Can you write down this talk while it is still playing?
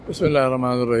بسم الله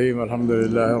الرحمن الرحيم الحمد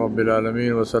لله رب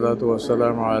العالمين والصلاة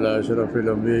والسلام على أشرف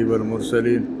الأنبياء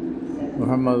والمرسلين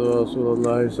محمد رسول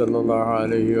الله صلى الله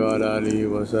عليه وعلى آله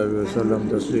وصحبه وسلم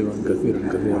تسليما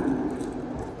كثيرا.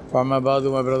 فأما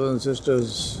بعد, my brothers and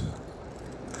sisters,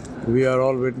 we are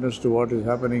all witness to what is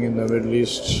happening in the Middle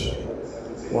East.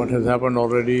 What has happened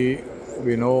already,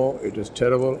 we know it is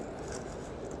terrible.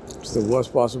 It's the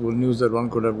worst possible news that one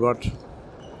could have got.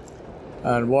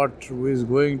 And what is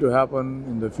going to happen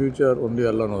in the future, only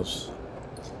Allah knows.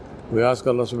 We ask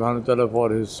Allah subhanahu wa ta'ala for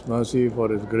His mercy, for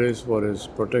His grace, for His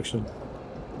protection.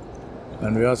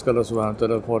 And we ask Allah subhanahu wa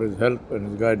ta'ala for His help and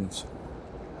His guidance.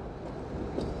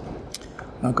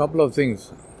 Now, a couple of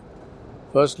things.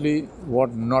 Firstly,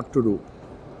 what not to do.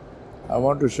 I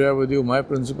want to share with you my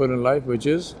principle in life, which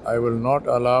is I will not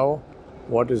allow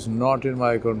what is not in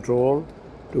my control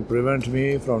to prevent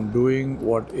me from doing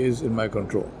what is in my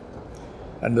control.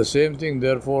 And the same thing,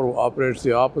 therefore, operates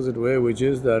the opposite way, which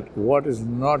is that what is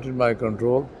not in my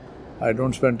control, I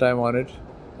don't spend time on it,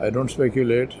 I don't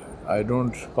speculate, I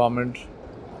don't comment,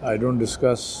 I don't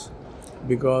discuss,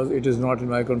 because it is not in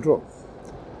my control.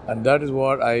 And that is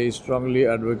what I strongly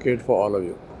advocate for all of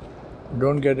you.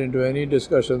 Don't get into any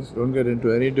discussions, don't get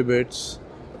into any debates.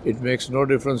 It makes no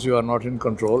difference, you are not in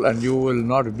control, and you will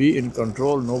not be in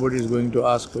control. Nobody is going to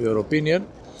ask for your opinion.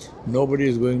 Nobody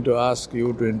is going to ask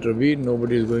you to intervene.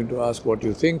 Nobody is going to ask what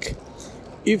you think.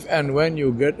 If and when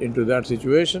you get into that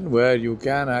situation where you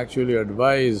can actually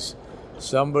advise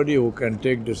somebody who can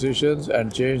take decisions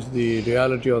and change the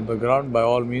reality on the ground, by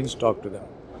all means talk to them.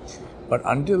 But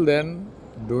until then,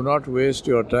 do not waste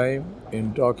your time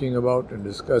in talking about and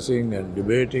discussing and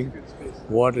debating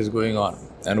what is going on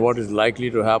and what is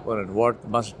likely to happen and what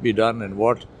must be done and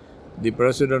what the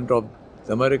President of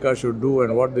America should do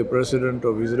and what the President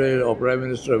of Israel or Prime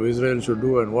Minister of Israel should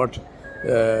do and what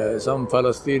some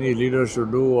Palestinian leader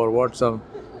should do or what some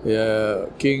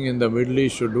king in the Middle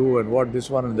East should do and what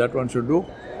this one and that one should do.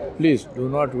 Please do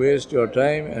not waste your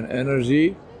time and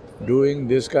energy doing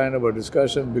this kind of a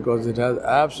discussion, because it has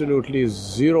absolutely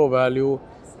zero value,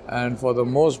 and for the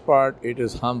most part it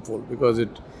is harmful because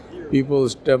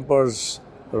people's tempers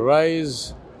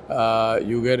rise.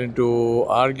 You get into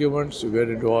arguments, you get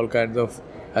into all kinds of,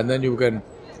 and then you can,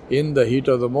 in the heat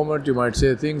of the moment, you might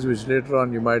say things which later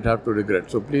on you might have to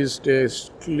regret. So please stay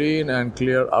clean and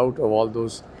clear out of all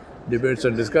those debates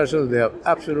and discussions. They have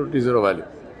absolutely zero value.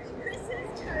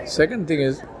 Second thing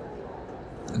is,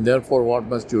 therefore, what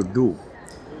must you do?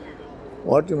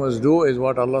 What you must do is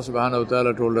what Allah subhanahu wa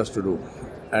ta'ala told us to do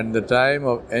at the time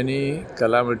of any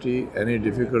calamity, any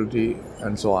difficulty,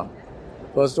 and so on.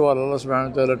 First of all, Allah subhanahu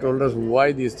wa ta'ala told us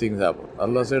why these things happen.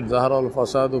 Allah said, ظَهَرَ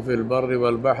الْفَسَادُ فِي الْبَرِّ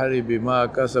وَالْبَحْرِ بِمَا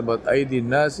كَسَبَتْ أَيْدِي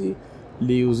النَّاسِ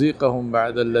لِيُذِيقَهُمْ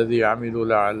بَعْدَ الَّذِي عَمِلُوا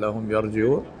لَعَلَّهُمْ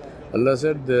يَرْجِعُونَ. Allah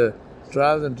said the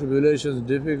trials and tribulations,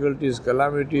 difficulties,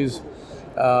 calamities,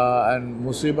 and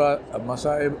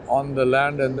masaib on the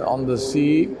land and on the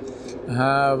sea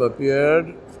have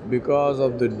appeared because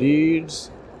of the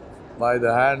deeds by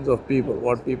the hands of people,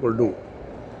 what people do.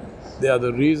 They are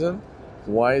the reason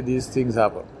why these things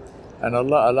happen, and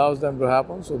Allah allows them to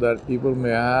happen so that people may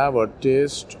have a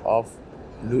taste of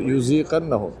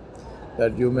yuziqannahum,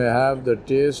 that you may have the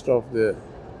taste of the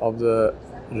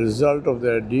result of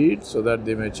their deeds, so that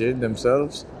they may change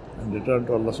themselves and return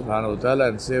to Allah subhanahu wa ta'ala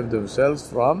and save themselves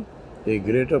from a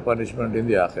greater punishment in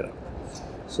the akhirah.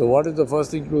 So what is the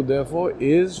first thing to do, therefore,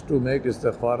 is to make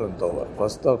istighfar and tawbah.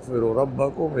 فَاسْتَغْفِرُوا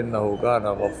رَبَّكُمْ إِنَّهُ كَانَ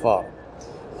غَفَّارًا.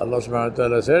 Allah subhanahu wa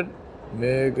ta'ala said,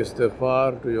 make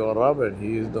istighfar to your Rabb and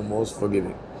He is the most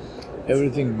forgiving.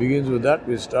 Everything begins with that.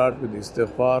 We start with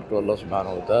istighfar to Allah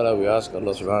subhanahu wa ta'ala. We ask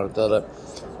Allah subhanahu wa ta'ala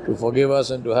to forgive us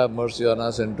and to have mercy on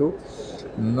us and to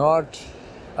not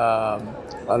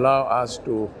allow us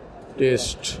to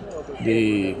taste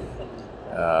the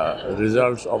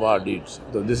results of our deeds.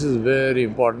 So this is very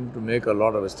important, to make a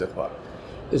lot of istighfar.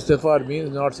 Istighfar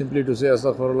means not simply to say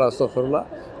astaghfirullah, astaghfirullah,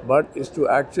 but is to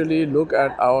actually look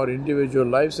at our individual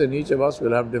lives, and each of us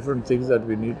will have different things that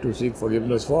we need to seek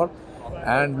forgiveness for,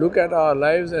 and look at our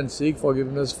lives and seek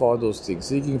forgiveness for those things.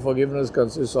 Seeking forgiveness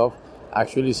consists of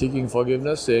actually seeking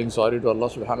forgiveness, saying sorry to Allah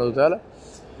subhanahu wa ta'ala,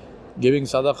 giving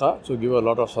sadaqah, so give a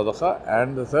lot of sadaqah,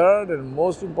 and the third and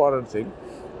most important thing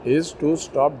is to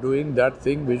stop doing that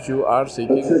thing which you are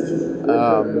seeking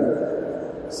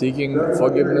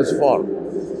forgiveness for.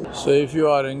 So if you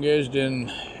are engaged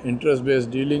in interest-based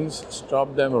dealings,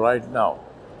 stop them right now.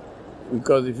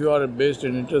 Because if you are based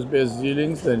in interest-based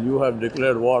dealings, then you have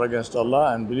declared war against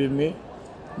Allah, and believe me,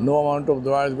 no amount of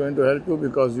dua is going to help you,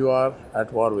 because you are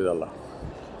at war with Allah.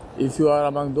 If you are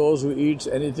among those who eats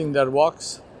anything that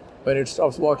walks, when it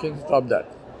stops walking, stop that.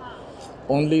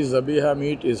 Only zabiha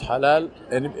meat is halal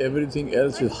and everything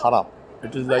else is haram.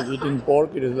 It is like eating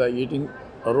pork, it is like eating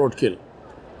a roadkill.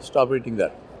 Stop eating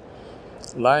that.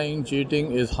 Lying,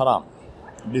 cheating is haram.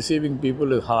 Deceiving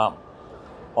people is haram.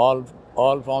 All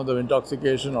forms of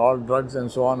intoxication, all drugs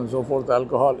and so on and so forth,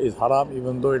 alcohol is haram,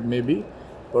 even though it may be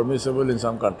permissible in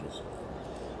some countries.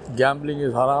 Gambling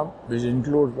is haram, which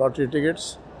includes lottery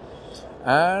tickets.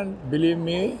 And believe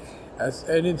me, as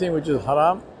anything which is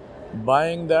haram,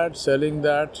 buying that, selling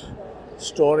that,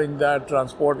 storing that,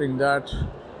 transporting that,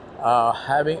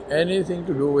 having anything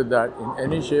to do with that in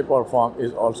any shape or form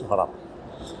is also haram.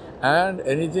 And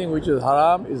anything which is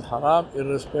haram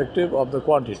irrespective of the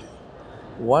quantity.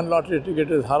 One lottery ticket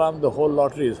is haram, the whole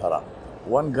lottery is haram.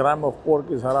 1 gram of pork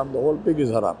is haram, the whole pig is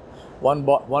haram. One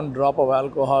drop of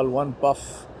alcohol, one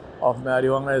puff of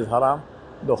marijuana is haram,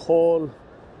 the whole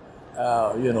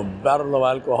barrel of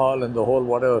alcohol and the whole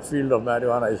whatever field of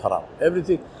marijuana is haram.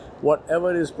 Everything,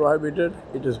 whatever is prohibited,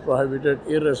 it is prohibited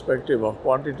irrespective of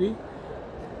quantity,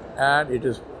 and it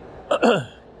is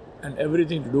and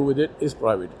everything to do with it is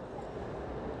prohibited.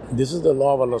 This is the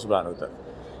law of Allah subhanahu wa ta'ala.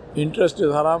 Interest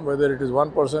is haram, whether it is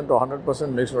 1% or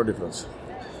 100% makes no difference.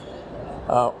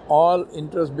 All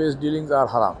interest-based dealings are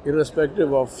haram,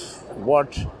 irrespective of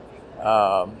what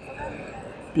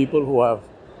people who have,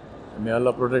 may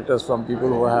Allah protect us from people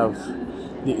who have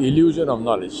the illusion of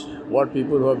knowledge. What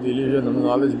people who have the illusion of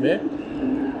knowledge may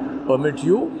permit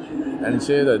you and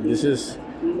say that this is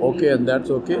okay and that's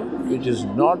okay. It is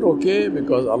not okay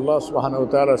because Allah subhanahu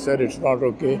wa ta'ala said it's not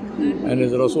okay and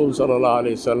His Rasul sallallahu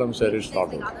alayhi wa sallam said it's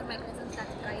not okay.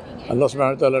 Allah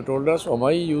subhanahu wa ta'ala told us,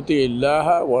 وَمَن يُطِعِ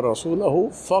اللَّهَ وَرَسُولَهُ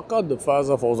فَقَدْ فَازَ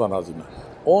فَوْزًا عَظِيمًا.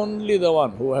 Only the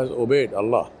one who has obeyed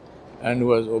Allah and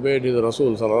who has obeyed His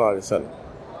Rasul sallallahu alayhi wa sallam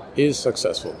is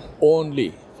successful.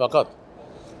 Only فَقَدْ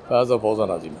فَازَ فَوْزًا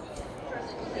عَظِيمًا.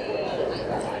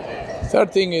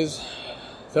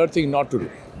 Third thing not to do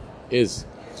is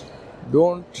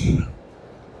don't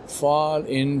fall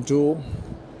into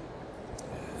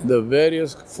the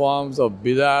various forms of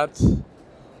bid'at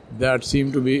that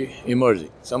seem to be emerging.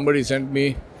 Somebody sent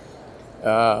me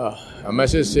a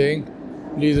message saying,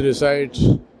 please recite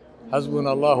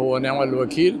Hasbunallahu wa ni'mal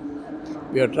wakeel.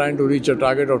 We are trying to reach a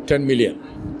target of 10 million.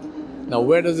 Now,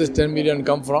 where does this 10 million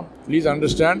come from? Please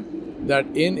understand that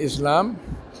in Islam,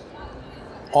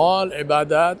 all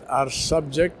ibadat are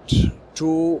subject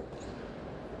to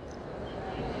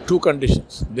two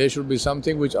conditions. There should be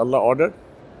something which Allah ordered,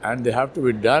 and they have to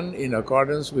be done in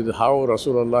accordance with how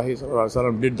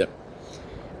Rasulullah did them.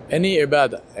 Any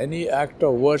ibadah, any act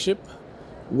of worship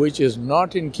which is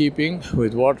not in keeping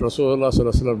with what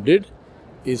Rasulullah did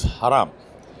is haram.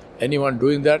 Anyone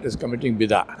doing that is committing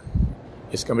bid'ah,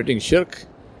 is committing shirk,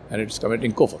 and it's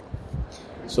committing kufr.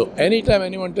 So anytime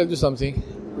anyone tells you something,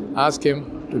 ask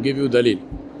him to give you dalil,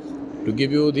 to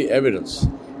give you the evidence.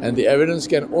 And the evidence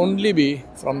can only be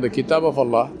from the Kitab of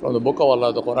Allah, from the Book of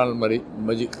Allah, the Quran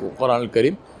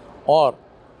al-Karim,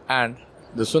 and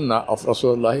the Sunnah of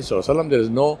Rasulullah. There is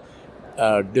no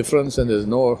difference and there is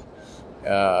no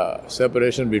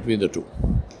separation between the two.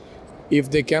 If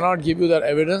they cannot give you that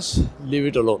evidence, leave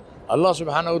it alone. Allah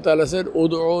subhanahu wa ta'ala said,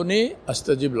 Udu'uni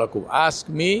astajib lakum. Ask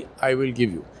me, I will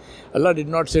give you. Allah did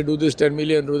not say, do this 10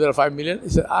 million, do that 5 million. He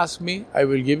said, ask me, I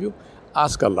will give you.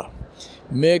 Ask Allah.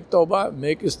 Make tawbah,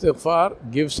 make istighfar,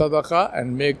 give sadaqah,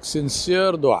 and make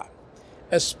sincere dua.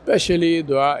 Especially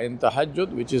dua in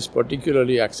tahajjud, which is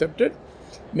particularly accepted.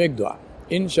 Make dua.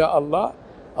 Insha'Allah,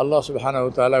 Allah subhanahu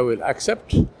wa ta'ala will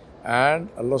accept, and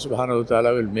Allah subhanahu wa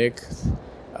ta'ala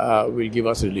will give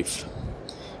us relief.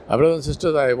 My brothers and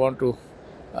sisters, I want to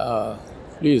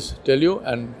please tell you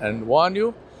and warn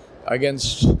you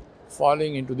against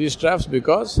falling into these traps,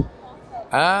 because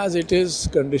as it is,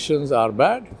 conditions are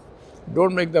bad.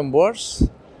 Don't make them worse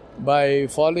by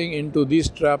falling into these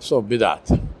traps of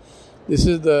bid'at. This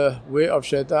is the way of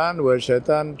shaitan, where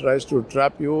shaitan tries to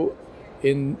trap you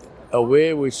in a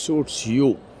way which suits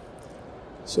you.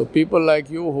 So people like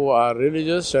you who are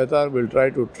religious, shaitan will try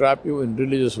to trap you in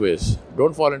religious ways.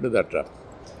 Don't fall into that trap.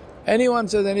 Anyone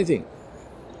says anything,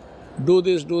 do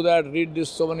this, do that, read this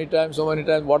so many times,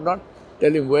 whatnot,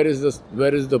 tell him where is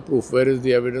the proof, where is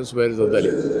the evidence, where is the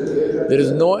dalil. There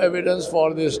is no evidence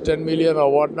for this 10 million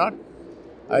or whatnot,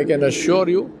 I can assure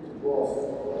you.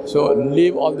 So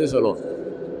leave all this alone.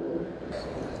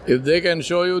 If they can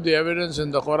show you the evidence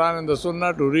in the Quran and the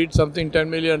Sunnah to read something 10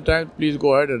 million times, please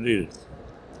go ahead and read it.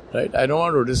 Right? I don't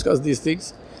want to discuss these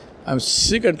things. I'm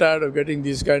sick and tired of getting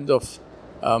these kinds of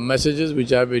messages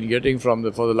which I've been getting for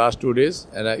the last 2 days.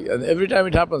 And every time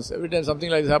it happens, every time something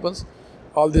like this happens,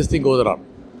 all this thing goes around.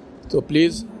 So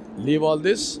please leave all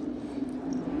this.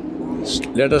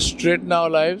 Let us straighten our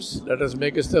lives, let us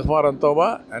make istighfar and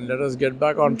tawbah, and let us get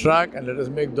back on track, and let us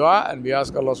make dua, and we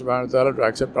ask Allah subhanahu wa ta'ala to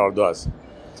accept our duas.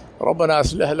 ربنا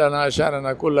أصلح لنا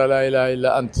شأننا كله لا إله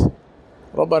إلا أنت.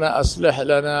 ربنا أصلح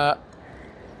لنا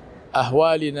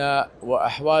أحوالنا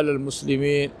وأحوال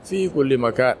المسلمين في كل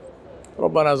مكان.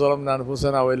 ربنا ظلمنا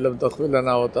أنفسنا وإن لم تغفر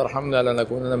لنا وترحمنا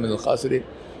لنكونن من الخاسرين.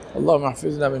 اللهم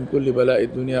احفظنا من كل بلاء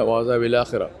الدنيا وعذاب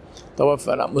الآخرة.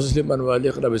 توفنا مسلما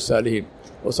والحقنا بالصالحين.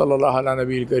 وصلى الله على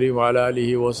نبي الكريم وعلى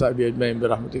آله وصحبه أجمعين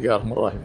برحمتك يا أرحم الراحمين.